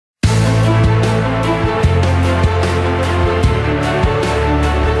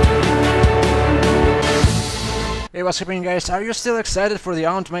Hey, what's happening, guys? Are you still excited for the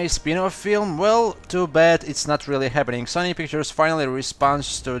Aunt May spin-off film? Well, too bad it's not really happening. Sony Pictures finally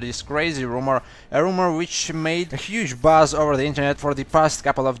responds to this crazy rumor, a rumor which made a huge buzz over the internet for the past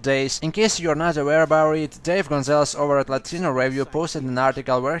couple of days. In case you're not aware about it, Dave Gonzalez over at Latino Review posted an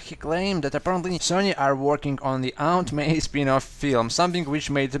article where he claimed that apparently Sony are working on the Aunt May spin-off film, something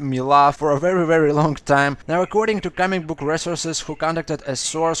which made me laugh for a very long time. Now, according to comic book resources who contacted a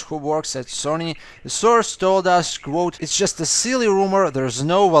source who works at Sony, the source told us, quote, "It's just a silly rumor, there's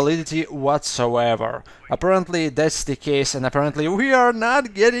no validity whatsoever." Apparently that's the case, and apparently we are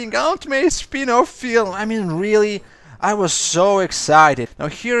not getting Aunt May's spin-off film. I mean, really? I was so excited. Now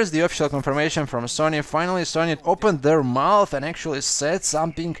here is the official confirmation from Sony. Finally Sony opened their mouth and actually said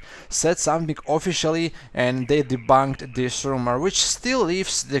something officially, and they debunked this rumor, which still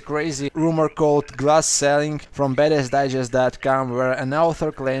leaves the crazy rumor called glass selling from badassdigest.com, where an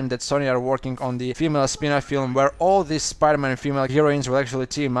author claimed that Sony are working on the female spin-off film where all these Spider-Man female heroines will actually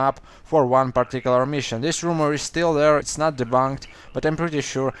team up for one particular mission. This rumor is still there, it's not debunked, but I'm pretty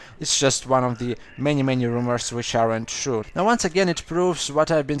sure it's just one of the many rumors which aren't true. Now once again it proves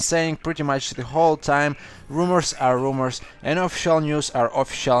what I've been saying pretty much the whole time: rumors are rumors and official news are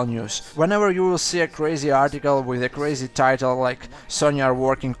official news. Whenever you will see a crazy article with a crazy title like Sony are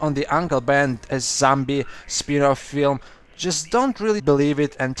working on the Uncle Ben as zombie spin-off film, just don't really believe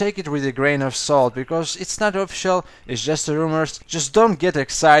it and take it with a grain of salt, because it's not official, it's just rumors. Just don't get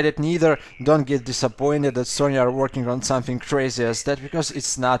excited, neither don't get disappointed that Sony are working on something crazy as that, because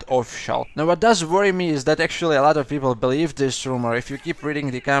it's not official. Now what does worry me is that actually a lot of people believe this rumor. If you keep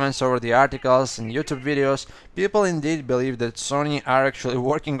reading the comments over the articles and YouTube videos, people indeed believe that Sony are actually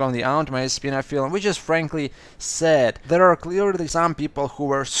working on the Aunt May spin-off film, which is frankly sad. There are clearly some people who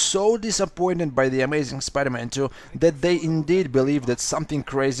were so disappointed by The Amazing Spider-Man 2 that they indeed believe that something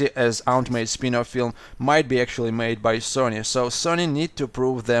crazy as Aunt May's spin-off film might be actually made by Sony. So Sony need to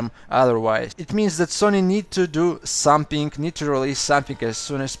prove them otherwise. It means that Sony need to do something, need to release something as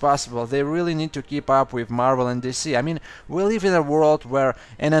soon as possible. They really need to keep up with Marvel and DC. I mean, we live in a world where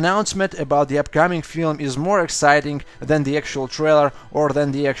an announcement about the upcoming film is more exciting than the actual trailer or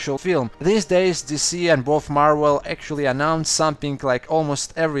than the actual film. These days DC and both Marvel actually announce something like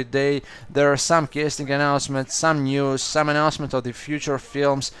almost every day. There are some casting announcements, some news, some announcement of the future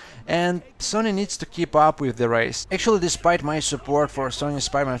films, and Sony needs to keep up with the race. Actually, despite my support for Sony's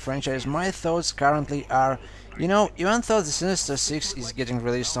Spider-Man franchise, my thoughts currently are, you know, even though the Sinister Six is getting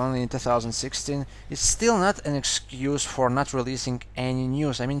released only in 2016, it's still not an excuse for not releasing any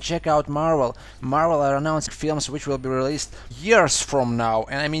news. I mean, check out Marvel. Marvel are announcing films which will be released years from now,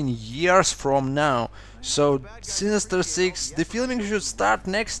 and I mean years from now. So Sinister Six, the filming should start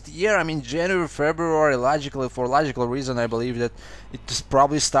next year. I mean January, February, logically, for logical reason I believe that it is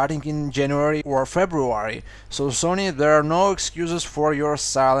probably starting in January or February. So Sony, there are no excuses for your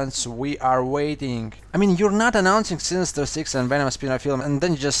silence, we are waiting. I mean, you're not announcing Sinister Six and Venom spin-off film and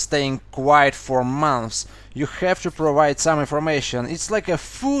then just staying quiet for months. You have to provide some information. It's like a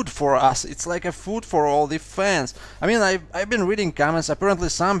food for us, it's like a food for all the fans. I mean, I've been reading comments, apparently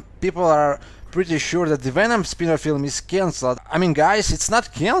some people are pretty sure that the Venom spin-off film is cancelled. I mean, guys, it's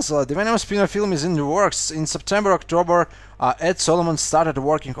not cancelled. The Venom spin-off film is in the works. In September, October, Ed Solomon started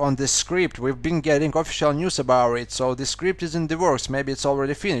working on the script. We've been getting official news about it, so the script is in the works. Maybe it's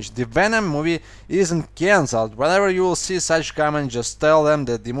already finished. The Venom movie isn't cancelled. Whenever you will see such comment, just tell them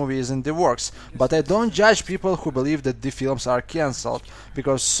that the movie is in the works. But I don't judge people who believe that the films are cancelled,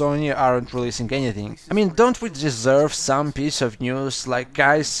 because Sony aren't releasing anything. I mean, don't we deserve some piece of news, like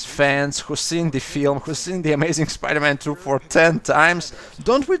guys, fans who've seen the film, who've seen The Amazing Spider-Man 2 for 10 times?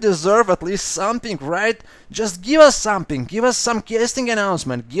 Don't we deserve at least something, right? Just give us something. Give us some casting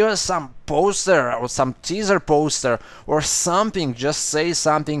announcement, give us some poster or some teaser poster or something. Just say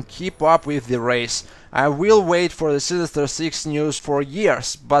something, keep up with the race. I will wait for the Sinister Six news for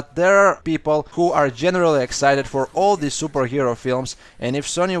years, but there are people who are generally excited for all the superhero films, and if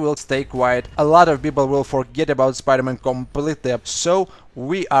Sony will stay quiet, a lot of people will forget about Spider-Man completely. So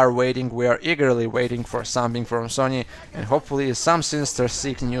we are waiting, we are eagerly waiting for something from Sony, and hopefully some Sinister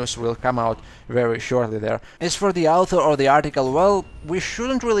Six news will come out very shortly there. As for the author or the article, well, we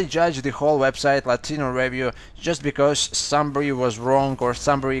shouldn't really judge the whole website Latino Review just because somebody was wrong or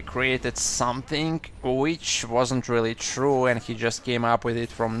somebody created something which wasn't really true and he just came up with it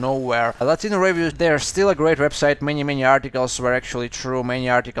from nowhere. Latino Review, they're still a great website. Many articles were actually true, many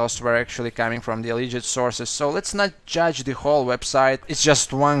articles were actually coming from the legit sources, so let's not judge the whole website. It's it's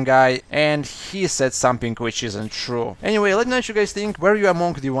just one guy and he said something which isn't true. Anyway, let me know what you guys think. Were you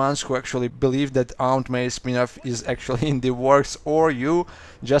among the ones who actually believe that Aunt May spin-off is actually in the works, or you,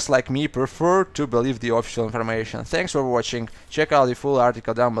 just like me, prefer to believe the official information? Thanks for watching, check out the full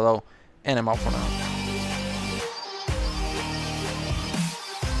article down below, and I'm out for now.